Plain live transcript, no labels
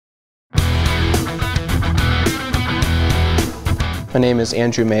My name is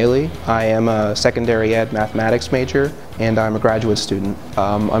Andrew Mayle. I am a secondary ed mathematics major and I'm a graduate student.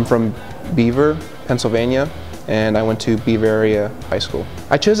 I'm from Beaver, Pennsylvania, and I went to Beaver area high school.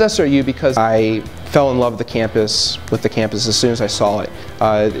 I chose SRU because I fell in love with the campus as soon as I saw it.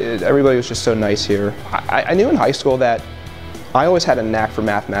 Everybody was just so nice here. I knew in high school that I always had a knack for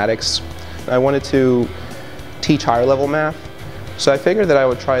mathematics. I wanted to teach higher level math, so I figured that I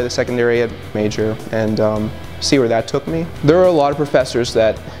would try the secondary ed major and see where that took me. There are a lot of professors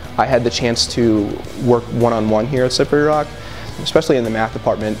that I had the chance to work one-on-one here at Slippery Rock, especially in the math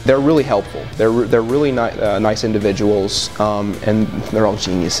department. They're really helpful. They're really nice individuals, and they're all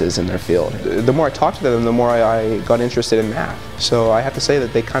geniuses in their field. The more I talked to them, the more I got interested in math. So I have to say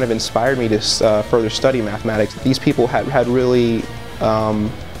that they kind of inspired me to further study mathematics. These people had really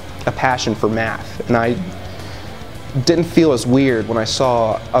a passion for math, and I didn't feel as weird when I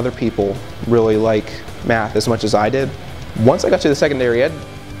saw other people really like math as much as I did. Once I got to the secondary ed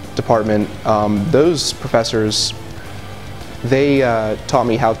department, those professors, they taught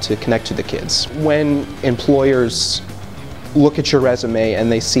me how to connect to the kids. When employers look at your resume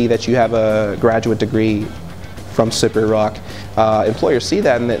and they see that you have a graduate degree from Slippery Rock, employers see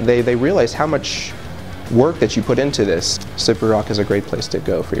that and they realize how much work that you put into this. Slippery Rock is a great place to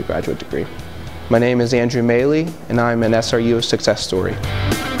go for your graduate degree. My name is Andrew Mayle and I'm an SRU success story.